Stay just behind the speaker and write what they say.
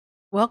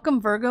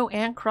Welcome, Virgo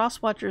and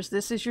Cross Watchers.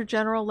 This is your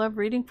general love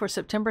reading for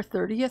September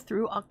 30th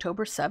through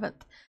October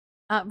 7th.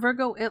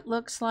 Virgo, it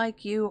looks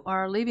like you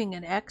are leaving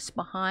an ex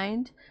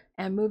behind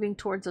and moving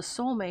towards a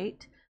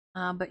soulmate,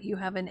 but you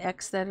have an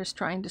ex that is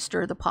trying to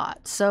stir the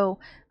pot. So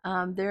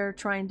they're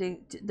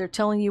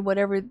telling you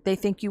whatever they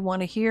think you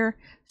want to hear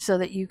so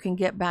that you can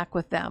get back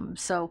with them.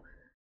 So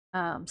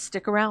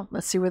stick around.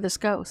 Let's see where this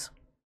goes.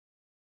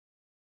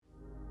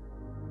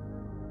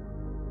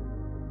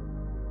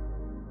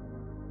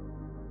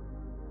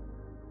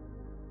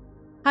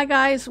 Hi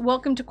guys,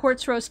 welcome to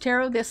Quartz Rose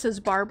Tarot. This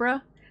is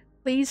Barbara.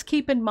 Please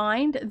keep in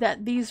mind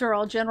that these are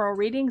all general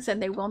readings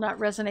and they will not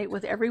resonate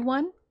with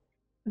everyone.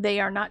 They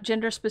are not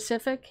gender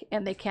specific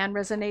and they can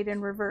resonate in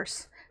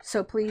reverse.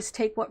 So please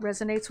take what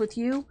resonates with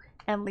you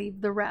and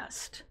leave the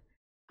rest.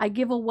 I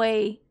give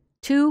away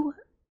 2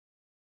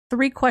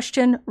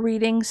 3-question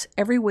readings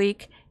every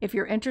week. If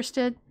you're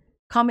interested,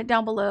 comment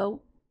down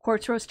below,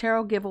 Quartz Rose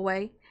Tarot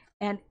giveaway.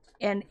 And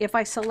if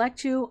I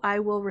select you, I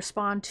will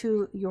respond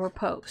to your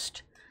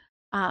post.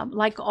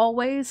 Like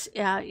always,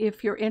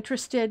 if you're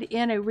interested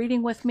in a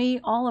reading with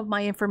me, all of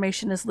my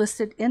information is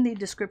listed in the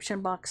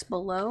description box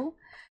below.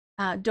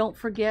 Don't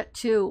forget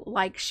to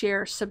like,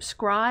 share,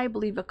 subscribe,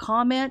 leave a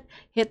comment,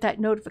 hit that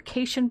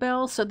notification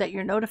bell so that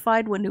you're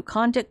notified when new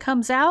content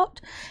comes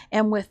out.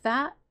 And with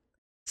that,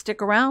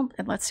 stick around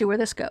and let's see where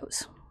this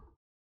goes.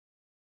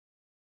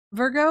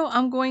 Virgo,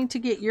 I'm going to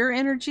get your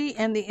energy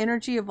and the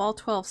energy of all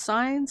 12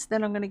 signs.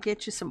 Then I'm going to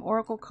get you some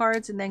oracle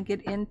cards and then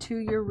get into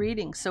your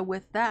reading. So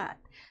with that,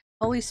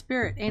 Holy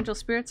Spirit, angel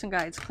spirits and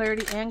guides,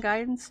 clarity and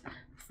guidance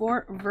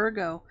for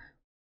Virgo.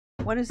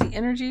 What is the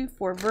energy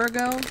for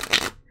Virgo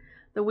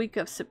the week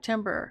of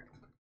September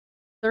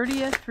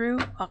 30th through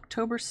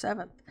October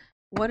 7th?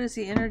 What is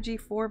the energy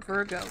for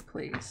Virgo,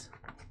 please?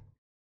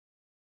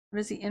 What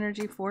is the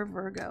energy for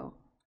Virgo?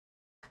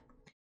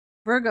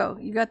 Virgo,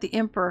 you got the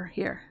Emperor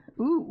here.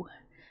 Ooh,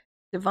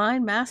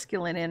 divine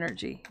masculine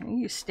energy.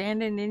 You're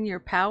standing in your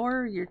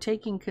power. You're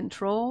taking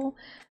control.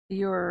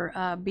 You're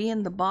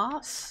being the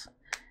boss.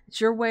 It's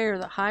your way or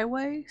the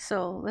highway.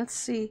 So let's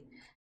see.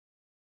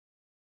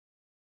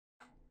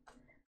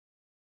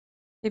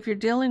 If you're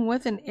dealing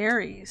with an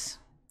Aries,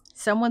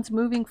 someone's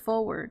moving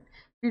forward.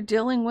 If you're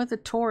dealing with a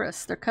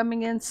Taurus, they're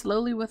coming in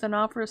slowly with an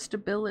offer of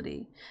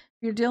stability.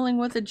 If you're dealing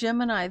with a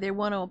Gemini, they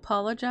want to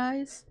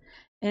apologize.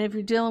 And if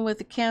you're dealing with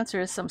a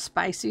Cancer, it's some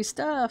spicy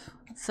stuff,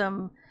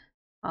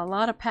 a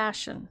lot of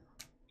passion.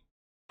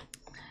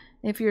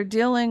 If you're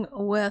dealing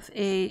with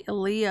a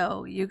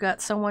Leo, you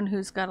got someone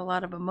who's got a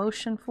lot of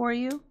emotion for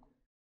you.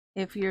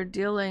 If you're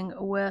dealing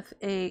with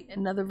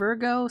another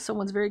Virgo,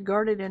 someone's very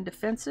guarded and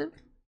defensive.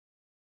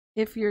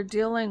 If you're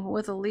dealing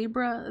with a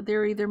Libra,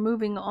 they're either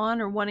moving on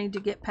or wanting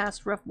to get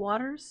past rough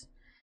waters.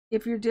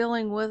 If you're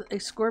dealing with a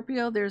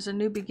Scorpio, there's a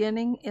new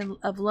beginning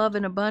of love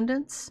and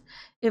abundance.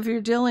 If you're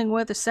dealing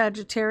with a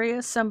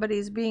Sagittarius,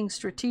 somebody's being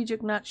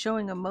strategic, not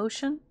showing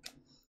emotion.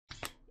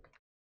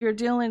 If you're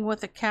dealing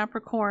with a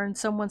Capricorn,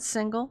 someone's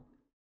single.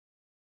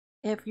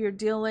 If you're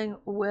dealing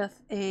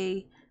with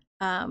a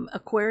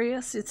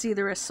Aquarius, it's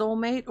either a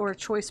soulmate or a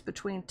choice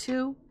between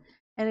two.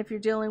 And if you're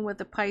dealing with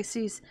the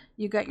Pisces,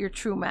 you got your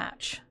true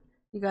match.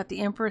 You got the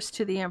Empress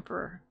to the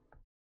Emperor.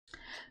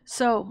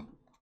 So,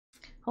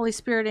 Holy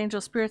Spirit, angel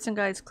spirits and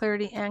guides,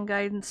 clarity and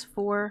guidance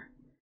for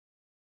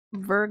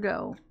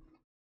Virgo.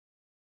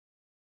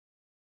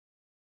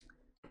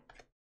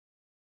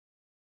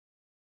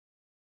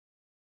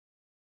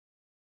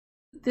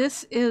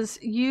 This is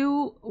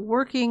you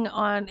working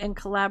on and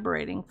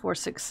collaborating for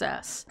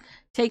success.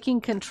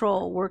 Taking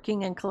control,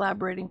 working and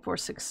collaborating for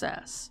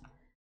success.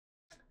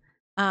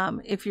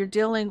 If you're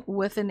dealing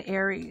with an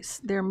Aries,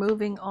 they're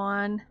moving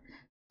on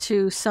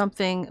to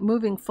something,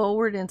 moving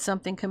forward in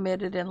something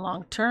committed and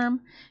long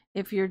term.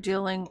 If you're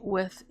dealing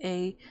with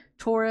a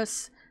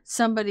Taurus,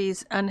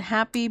 somebody's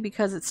unhappy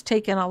because it's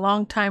taken a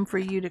long time for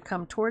you to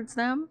come towards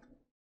them.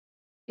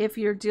 If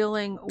you're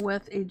dealing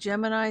with a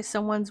Gemini,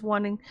 someone's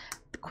wanting,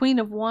 the Queen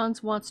of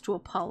Wands wants to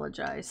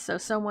apologize. So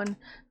someone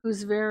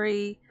who's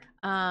very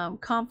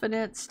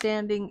confident,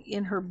 standing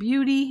in her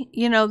beauty.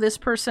 You know, this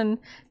person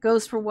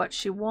goes for what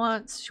she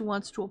wants. She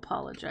wants to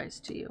apologize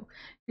to you.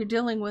 If you're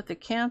dealing with a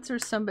Cancer,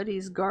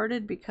 somebody's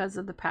guarded because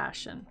of the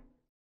passion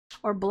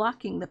or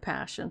blocking the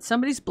passion.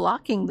 Somebody's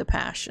blocking the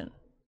passion.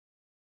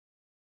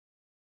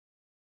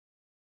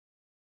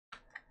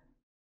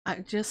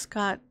 I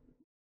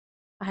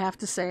have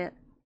to say it.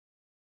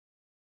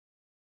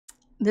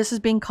 This is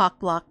being cock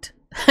blocked.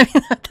 I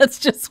mean, that's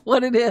just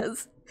what it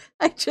is.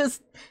 I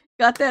just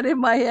got that in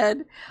my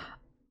head.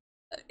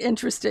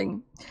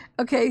 Interesting.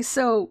 Okay,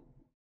 so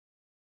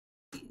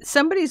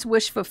somebody's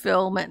wish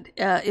fulfillment.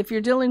 If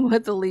you're dealing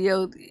with a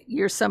Leo,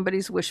 you're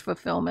somebody's wish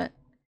fulfillment.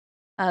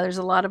 There's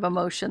a lot of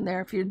emotion there.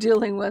 If you're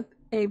dealing with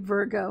a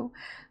Virgo,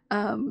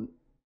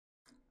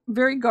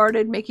 very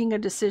guarded, making a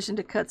decision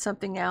to cut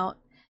something out.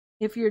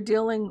 If you're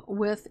dealing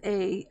with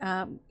a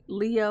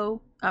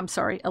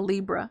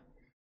Libra,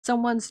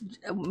 someone's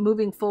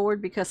moving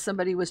forward because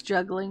somebody was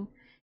juggling.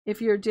 If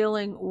you're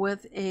dealing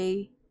with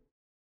a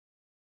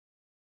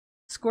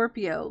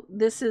Scorpio,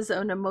 this is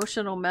an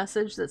emotional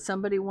message that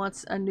somebody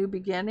wants a new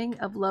beginning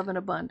of love and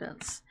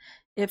abundance.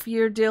 If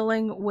you're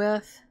dealing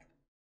with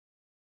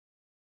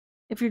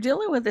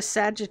a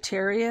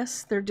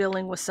Sagittarius, they're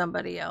dealing with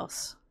somebody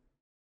else.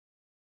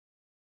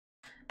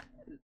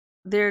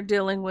 They're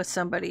dealing with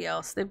somebody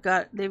else. They've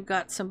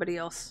got somebody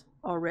else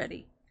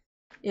already.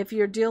 If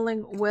you're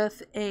dealing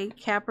with a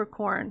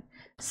Capricorn,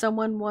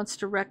 someone wants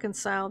to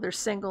reconcile. They're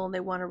single and they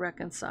want to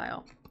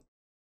reconcile.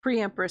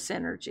 Pre-Empress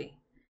energy.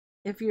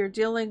 If you're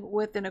dealing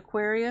with an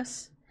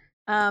Aquarius,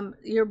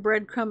 you're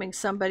breadcrumbing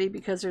somebody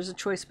because there's a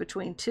choice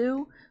between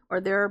two, or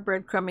they're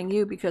breadcrumbing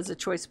you because of a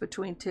choice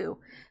between two.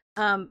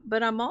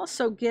 But I'm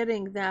also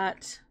getting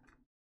that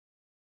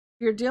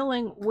you're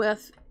dealing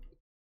with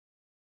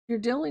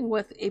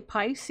a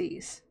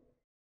Pisces.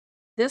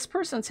 This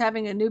person's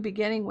having a new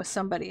beginning with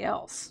somebody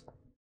else.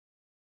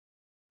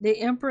 The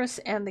Empress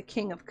and the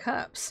King of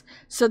Cups.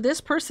 So this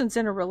person's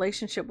in a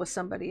relationship with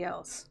somebody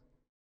else.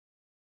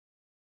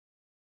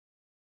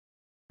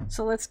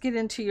 So let's get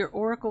into your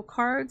oracle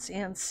cards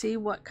and see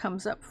what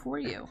comes up for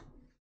you.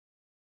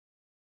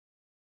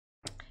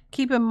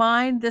 Keep in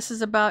mind, this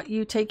is about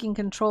you taking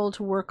control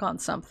to work on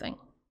something.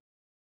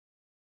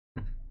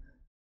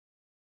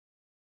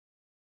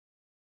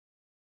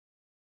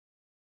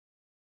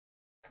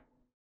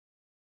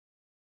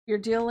 You're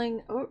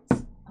dealing,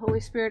 Holy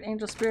Spirit,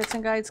 angel spirits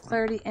and guides,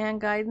 clarity and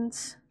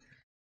guidance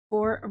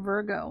for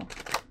Virgo.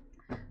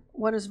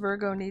 What does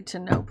Virgo need to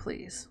know,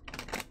 please?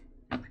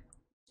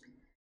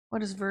 What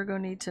does Virgo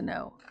need to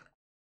know?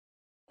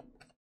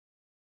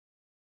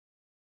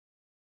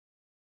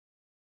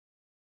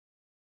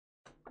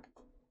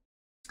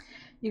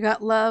 You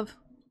got love.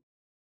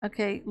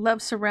 Okay,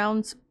 love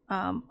surrounds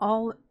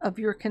all of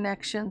your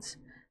connections.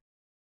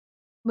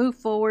 Move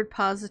forward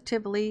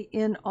positively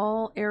in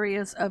all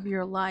areas of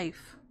your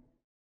life.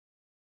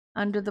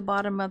 Under the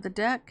bottom of the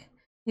deck,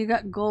 you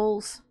got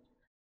goals.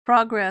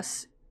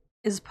 Progress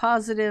is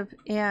positive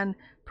and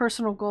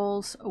personal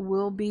goals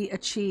will be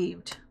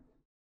achieved.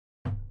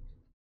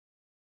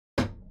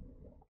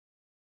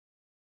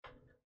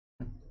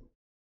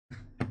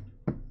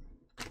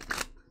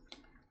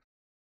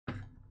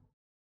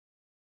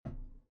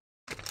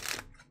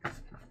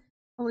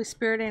 Holy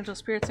Spirit, angel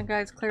spirits and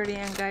guides, clarity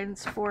and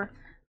guidance for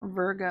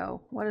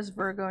Virgo. What does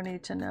Virgo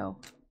need to know?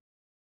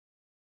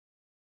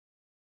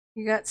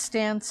 You got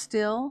stand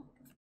still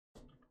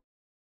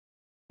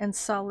and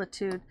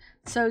solitude.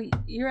 So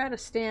you're at a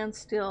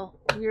standstill.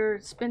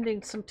 You're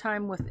spending some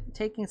time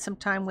taking some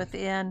time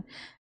within.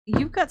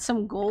 You've got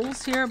some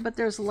goals here, but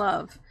there's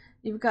love.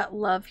 You've got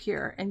love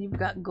here and you've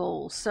got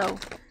goals. So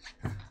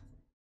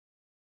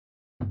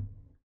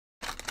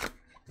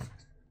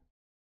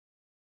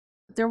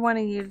they're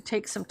wanting you to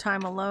take some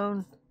time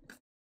alone.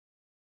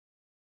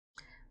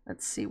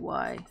 Let's see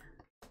why.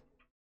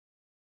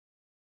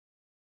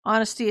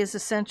 Honesty is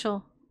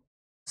essential.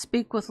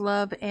 Speak with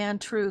love and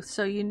truth.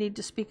 So you need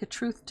to speak a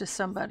truth to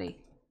somebody.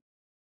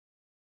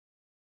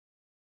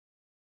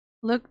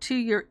 Look to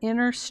your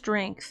inner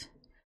strength.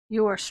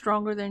 You are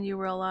stronger than you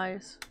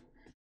realize.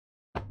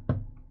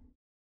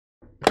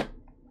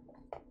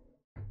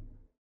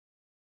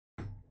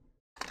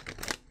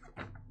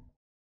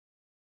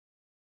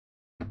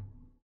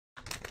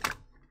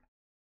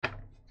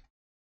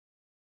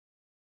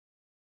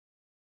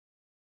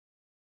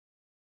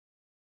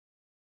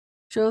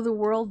 Show the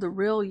world the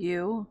real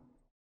you.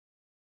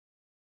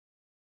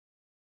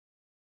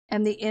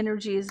 And the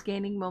energy is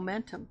gaining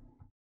momentum.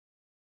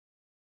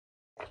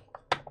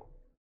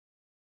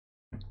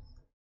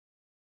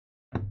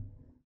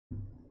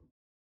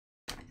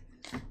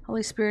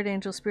 Holy Spirit,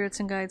 angel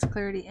spirits and guides,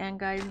 clarity and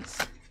guidance.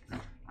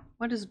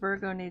 What does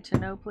Virgo need to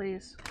know,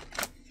 please?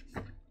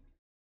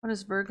 What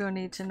does Virgo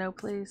need to know,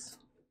 please?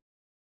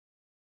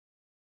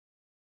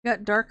 You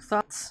got dark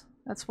thoughts.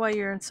 That's why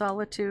you're in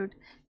solitude.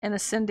 And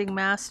ascended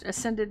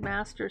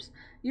masters.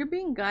 You're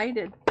being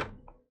guided.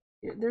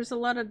 There's a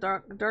lot of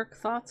dark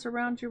thoughts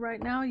around you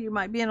right now. You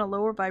might be in a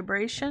lower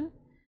vibration.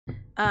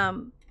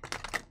 You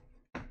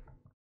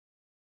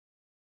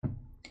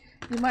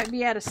might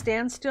be at a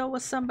standstill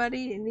with somebody.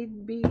 You need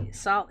to be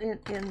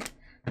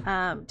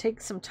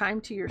take some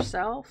time to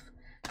yourself.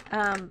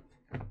 They're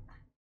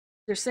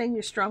saying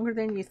you're stronger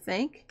than you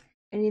think,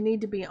 and you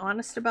need to be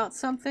honest about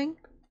something.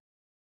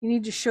 You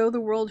need to show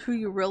the world who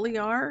you really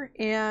are,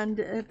 and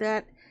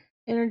that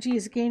energy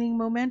is gaining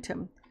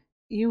momentum.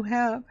 You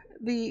have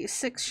the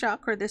sixth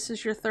chakra. This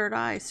is your third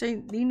eye. So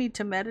you need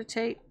to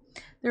meditate.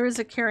 There is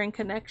a caring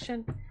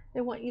connection.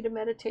 They want you to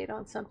meditate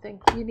on something.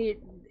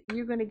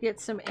 You're going to get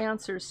some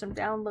answers, some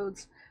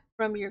downloads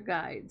from your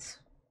guides.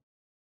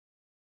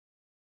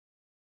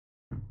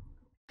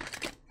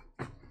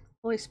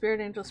 Holy Spirit,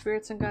 angel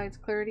spirits and guides,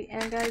 clarity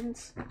and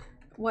guidance.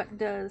 What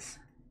does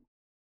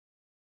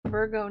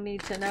Virgo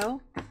need to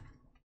know?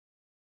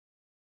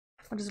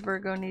 What does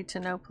Virgo need to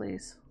know,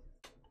 please?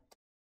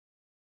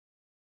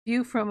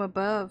 View from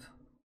above.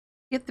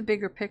 Get the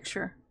bigger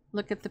picture.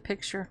 Look at the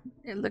picture.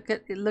 Look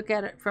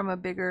at it from a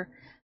bigger.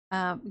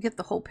 Get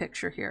the whole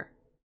picture here.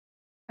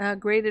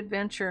 Great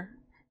adventure.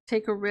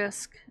 Take a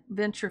risk.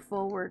 venture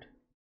forward.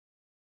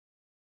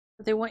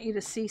 But they want you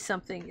to see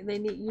something.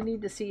 You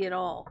need to see it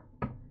all.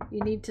 You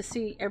need to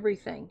see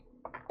everything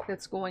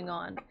that's going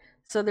on.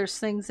 So there's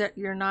things that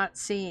you're not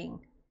seeing.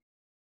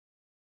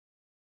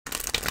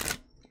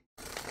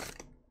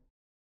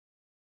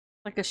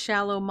 Like a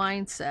shallow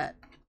mindset.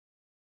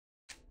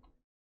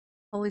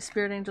 Holy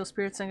Spirit, angel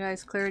spirits and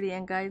guides, clarity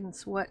and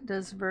guidance. What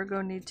does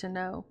Virgo need to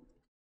know?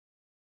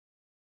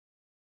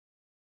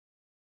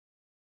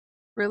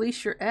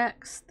 Release your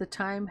ex. The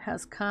time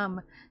has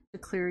come to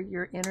clear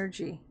your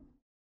energy.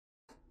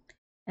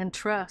 And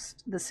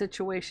trust. The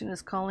situation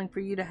is calling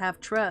for you to have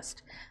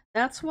trust.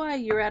 That's why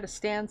you're at a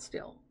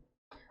standstill.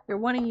 They're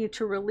wanting you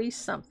to release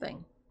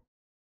something.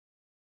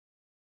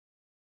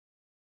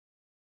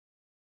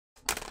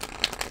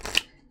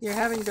 You're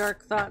having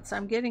dark thoughts.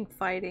 I'm getting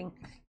fighting.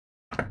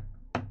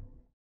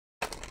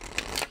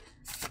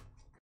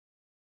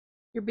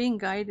 You're being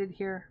guided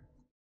here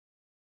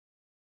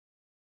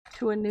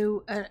to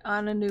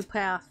on a new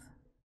path.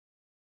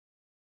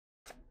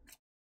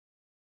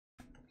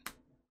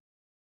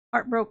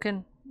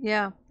 Heartbroken,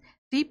 yeah.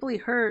 Deeply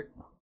hurt.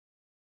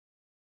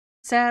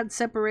 Sad,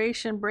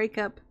 separation,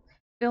 breakup,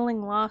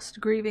 feeling lost,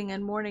 grieving,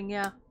 and mourning,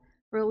 yeah.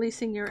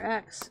 Releasing your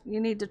ex. You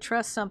need to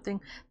trust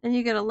something. Then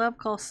you get a love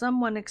call.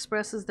 Someone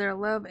expresses their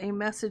love, a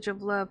message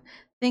of love,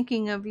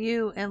 thinking of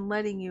you and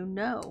letting you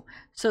know.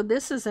 So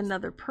this is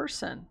another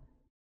person.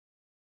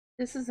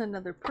 This is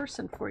another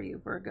person for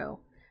you, Virgo.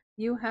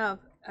 You have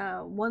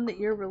one that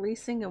you're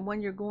releasing and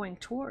one you're going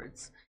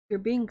towards. You're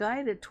being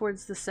guided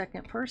towards the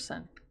second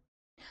person.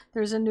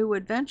 There's a new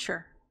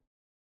adventure.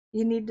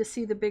 You need to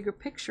see the bigger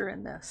picture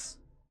in this.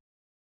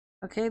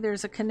 Okay,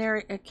 there's a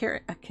canary.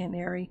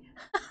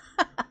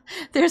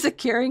 There's a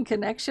caring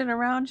connection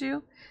around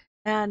you,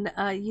 and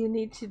you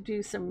need to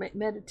do some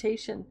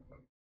meditation.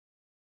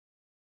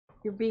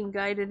 You're being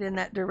guided in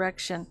that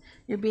direction.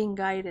 You're being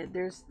guided.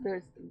 There's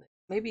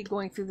maybe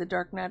going through the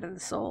dark night of the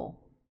soul,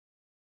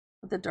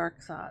 with the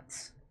dark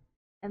thoughts,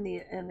 and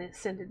the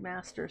ascended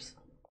masters.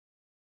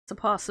 It's a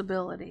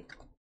possibility.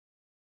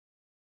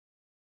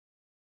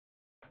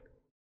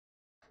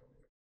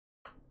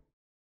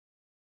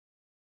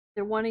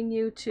 They're wanting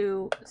you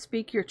to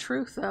speak your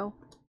truth, though.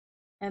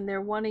 And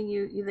they're wanting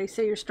you, they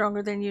say you're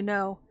stronger than you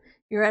know.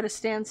 You're at a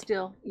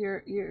standstill.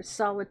 You're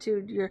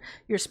solitude.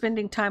 You're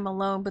spending time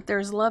alone, but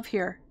there's love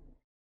here.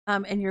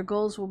 And your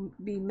goals will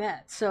be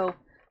met. So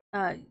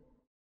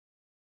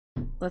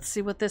let's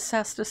see what this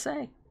has to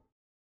say.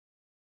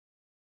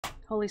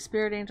 Holy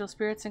Spirit, angel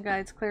spirits and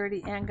guides,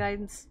 clarity and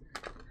guidance.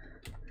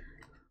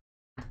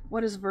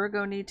 What does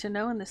Virgo need to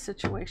know in this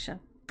situation?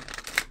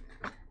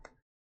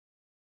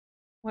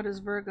 What does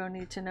Virgo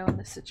need to know in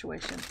this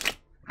situation?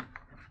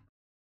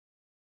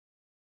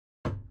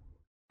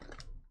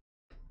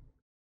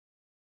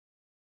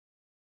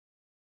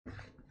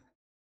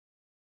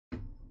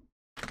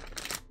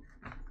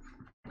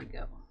 Here we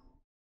go.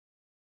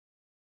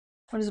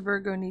 What does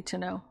Virgo need to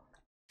know?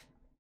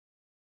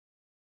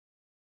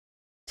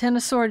 Ten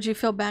of Swords, you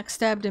feel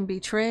backstabbed and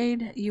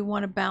betrayed. You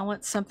want to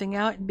balance something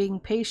out. Being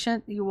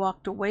patient, you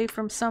walked away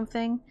from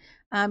something,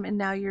 and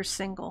now you're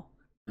single.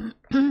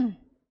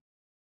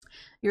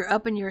 You're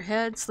up in your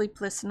head,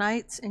 sleepless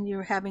nights, and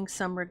you're having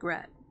some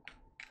regret.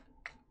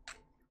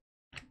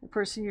 The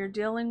person you're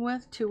dealing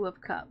with, Two of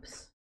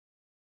Cups.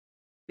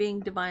 Being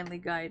divinely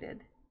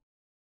guided.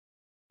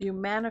 You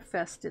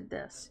manifested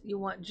this. You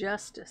want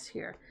justice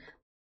here.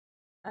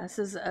 This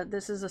is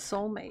a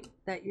soulmate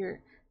that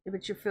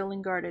but you're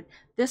feeling guarded.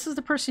 This is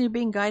the person you're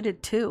being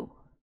guided to.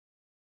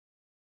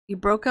 You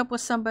broke up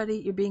with somebody,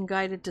 you're being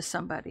guided to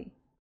somebody.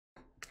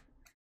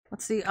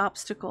 What's the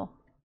obstacle?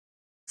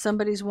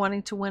 Somebody's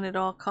wanting to win at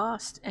all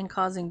costs and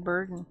causing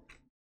burden.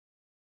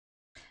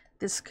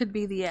 This could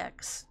be the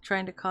ex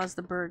trying to cause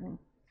the burden.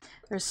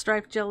 There's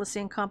strife, jealousy,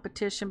 and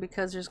competition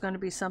because there's going to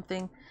be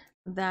something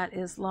that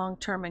is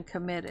long-term and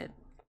committed.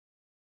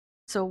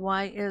 So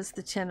why is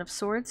the Ten of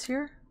Swords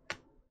here?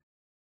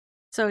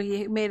 So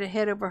you made a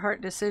head over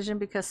heart decision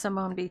because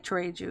someone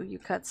betrayed you. You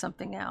cut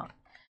something out.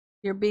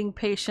 You're being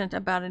patient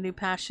about a new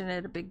passion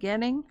at a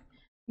beginning.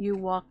 You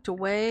walked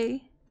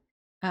away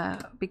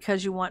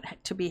because you want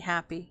to be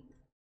happy.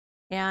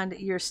 And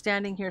you're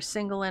standing here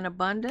single and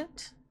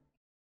abundant,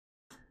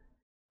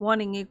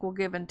 wanting equal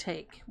give and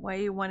take. Why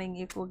are you wanting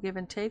equal give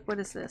and take? What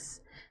is this?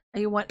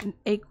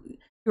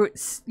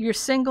 You're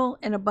single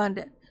and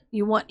abundant.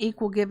 You want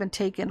equal give and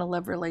take in a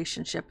love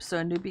relationship. So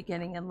a new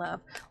beginning in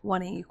love,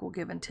 wanting equal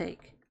give and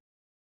take.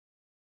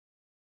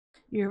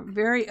 You're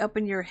very up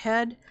in your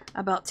head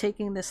about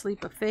taking this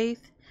leap of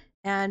faith,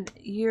 and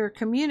you're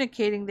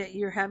communicating that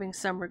you're having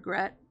some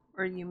regret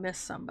or you miss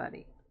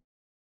somebody.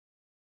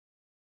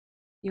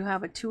 You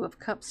have a Two of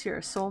Cups here,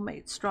 a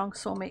soulmate, strong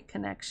soulmate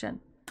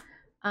connection.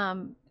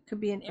 Could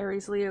be an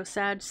Aries, Leo,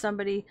 Sag,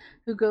 somebody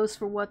who goes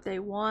for what they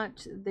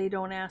want. They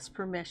don't ask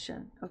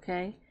permission,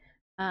 okay?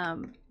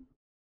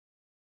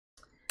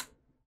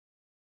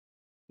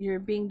 You're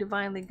being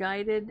divinely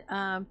guided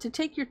to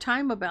take your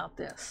time about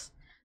this.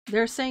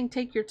 They're saying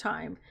take your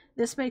time.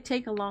 This may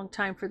take a long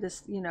time for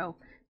this,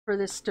 for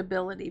this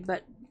stability,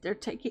 but they're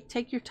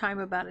take your time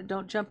about it.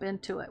 Don't jump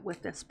into it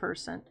with this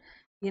person.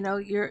 You know,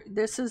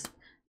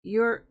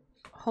 you're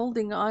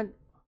holding on.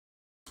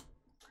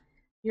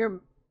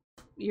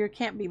 You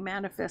can't be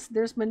manifest.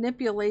 There's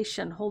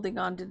manipulation, holding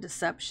on to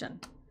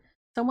deception.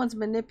 Someone's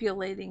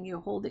manipulating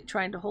you,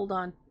 trying to hold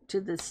on to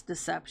this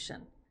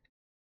deception.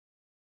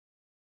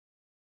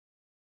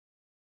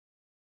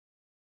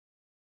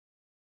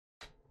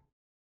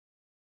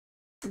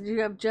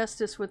 You have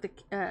Justice with the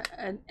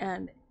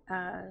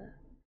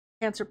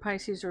Cancer,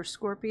 Pisces, or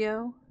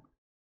Scorpio,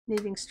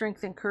 needing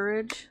strength and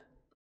courage,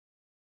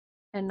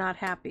 and not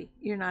happy.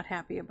 You're not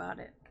happy about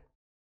it.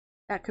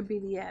 That could be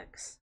the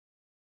ex.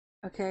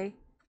 Okay.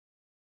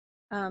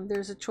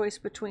 There's a choice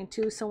between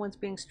two. Someone's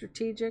being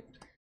strategic,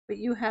 but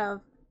you have,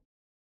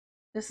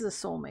 this is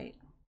a soulmate.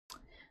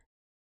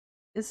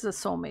 This is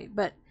a soulmate,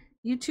 but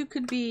you two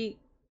could be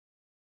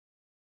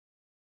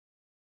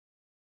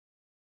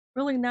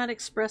really not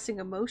expressing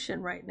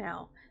emotion right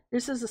now.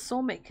 This is a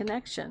soulmate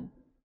connection,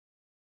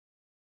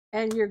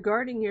 and you're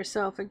guarding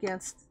yourself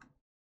against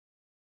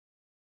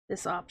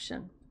this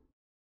option.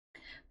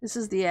 This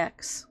is the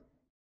ex.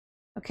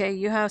 Okay,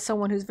 you have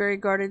someone who's very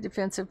guarded,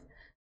 defensive,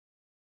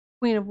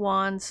 Queen of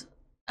Wands.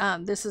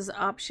 This is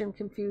option,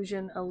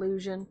 confusion,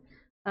 illusion.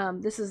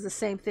 This is the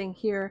same thing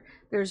here.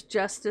 There's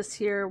Justice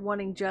here,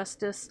 wanting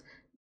justice,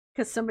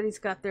 because somebody's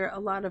got they're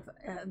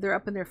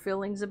up in their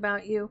feelings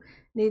about you,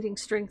 needing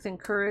strength and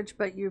courage,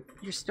 but you're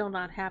still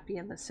not happy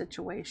in the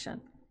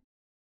situation.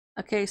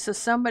 Okay, so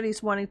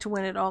somebody's wanting to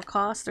win at all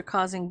costs. They're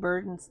causing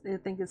burdens. They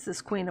think it's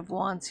this Queen of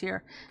Wands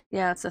here.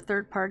 Yeah, it's a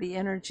third-party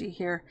energy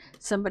here.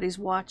 Somebody's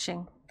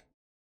watching.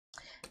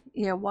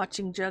 Yeah,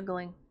 watching,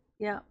 juggling.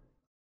 Yeah,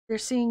 they're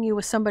seeing you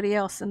with somebody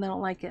else and they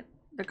don't like it.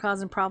 They're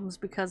causing problems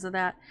because of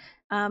that.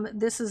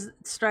 This is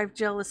strife,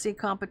 jealousy,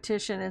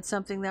 competition, and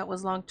something that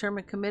was long-term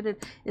and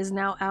committed is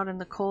now out in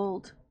the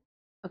cold.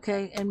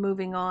 Okay, and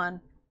moving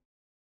on.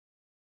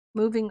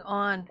 Moving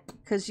on,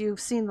 because you've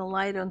seen the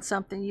light on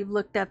something. You've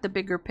looked at the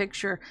bigger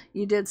picture.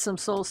 You did some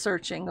soul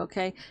searching,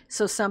 okay?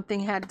 So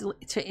something had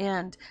to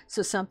end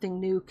so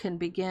something new can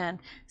begin.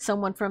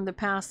 Someone from the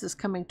past is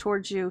coming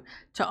towards you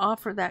to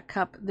offer that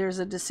cup. There's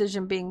a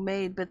decision being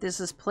made, but this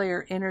is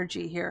player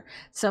energy here.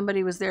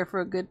 Somebody was there for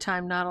a good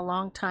time, not a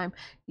long time.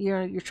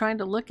 You're trying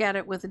to look at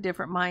it with a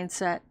different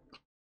mindset.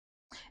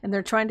 And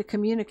they're trying to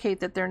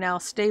communicate that they're now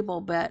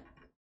stable, but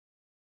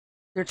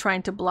they're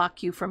trying to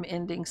block you from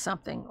ending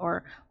something,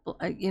 or,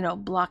 you know,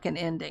 block an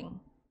ending.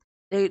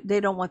 They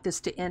don't want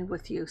this to end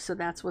with you, so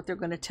that's what they're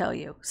going to tell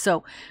you.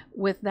 So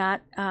with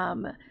that,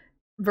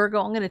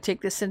 Virgo, I'm going to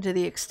take this into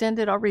the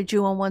extended. I'll read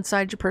you on one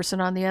side, your person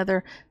on the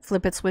other.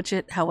 Flip it, switch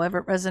it, however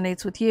it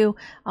resonates with you.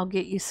 I'll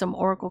get you some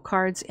oracle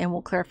cards and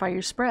we'll clarify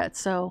your spread.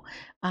 So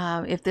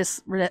if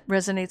this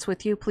resonates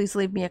with you, please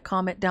leave me a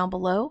comment down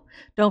below.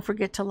 Don't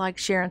forget to like,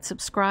 share, and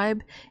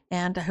subscribe.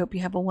 And I hope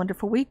you have a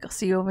wonderful week. I'll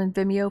see you over in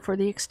Vimeo for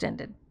the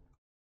extended.